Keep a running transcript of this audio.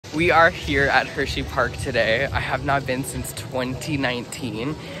We are here at Hersheypark today. I have not been since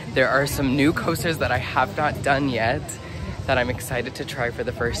 2019. There are some new coasters that I have not done yet that I'm excited to try for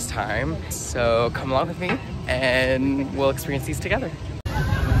the first time. So come along with me and we'll experience these together.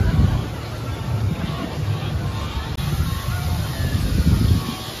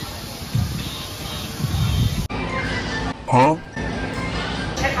 Huh?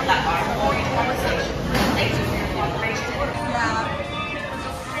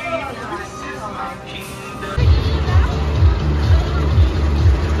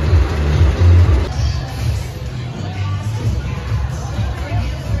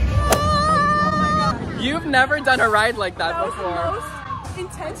 You've never done a ride like that before. That was the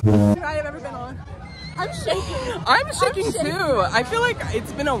most intense ride I've ever been on. I'm shaking. I'm shaking too. I feel like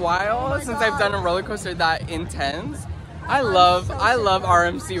it's been a while since I've done a roller coaster that intense. I love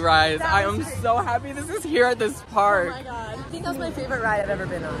RMC rides. I am so happy this is here at this park. Oh my god. I think that was my favorite ride I've ever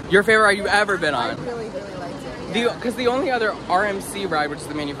been on. Your favorite ride you've ever been on? I really liked it. Because the only other RMC ride, which is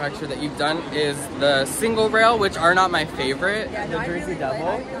the manufacturer that you've done, is the single rail, which are not my favorite, the Jersey Devil.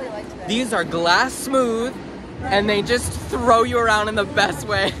 I really liked it. These are glass smooth, and they just throw you around in the best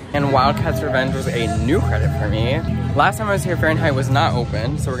way. And Wildcat's Revenge was a new credit for me. Last time I was here, Fahrenheit was not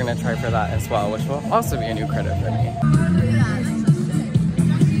open, so we're gonna try for that as well, which will also be a new credit for me.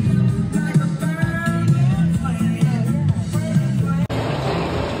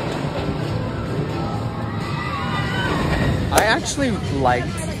 I actually liked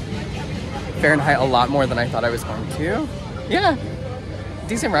Fahrenheit a lot more than I thought I was going to. Yeah,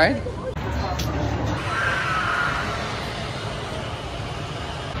 decent ride.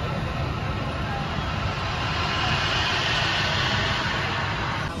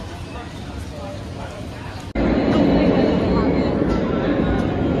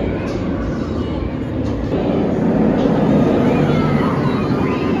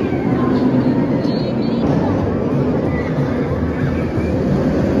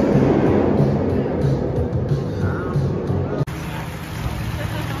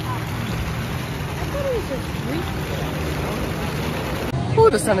 Ooh,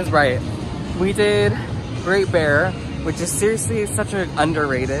 the sun is bright. We did Great Bear, which is seriously such an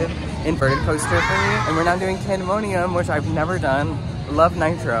underrated inverted coaster for me. And we're now doing Pandemonium, which I've never done. Love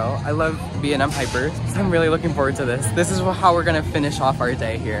Nitro. I love B&M Hyper. So I'm really looking forward to this. This is how we're gonna finish off our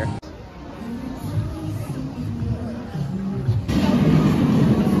day here.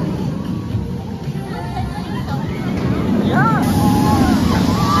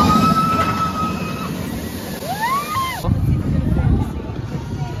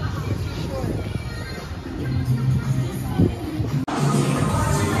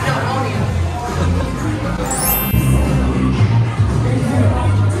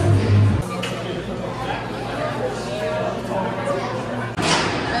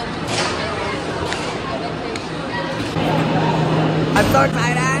 I'm so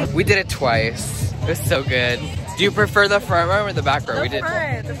excited. We did it twice. It was so good. Do you prefer the front row or the back row?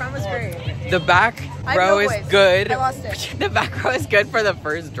 The front was great. The back row is good. I lost it. The back row is good for the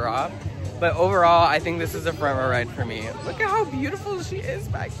first drop. But overall, I think this is a front row ride for me. Look at how beautiful she is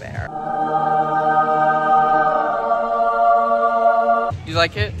back there. Do you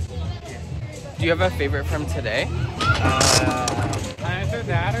like it? Do you have a favorite from today? Either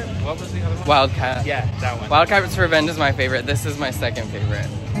that or what was the other one? Wildcat. Yeah, that one. Wildcat's Revenge is my favorite. This is my second favorite.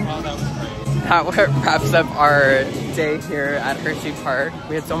 Oh, that was great. That wraps up our day here at Hersheypark.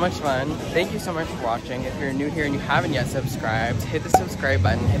 We had so much fun. Thank you so much for watching. If you're new here and you haven't yet subscribed, hit the subscribe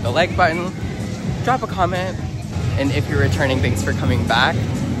button, hit the like button, drop a comment. And if you're returning, thanks for coming back.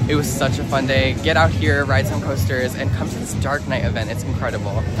 It was such a fun day. Get out here, ride some coasters, and come to this Dark Night event. It's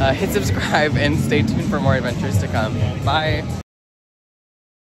incredible. Hit subscribe and stay tuned for more adventures to come. Bye.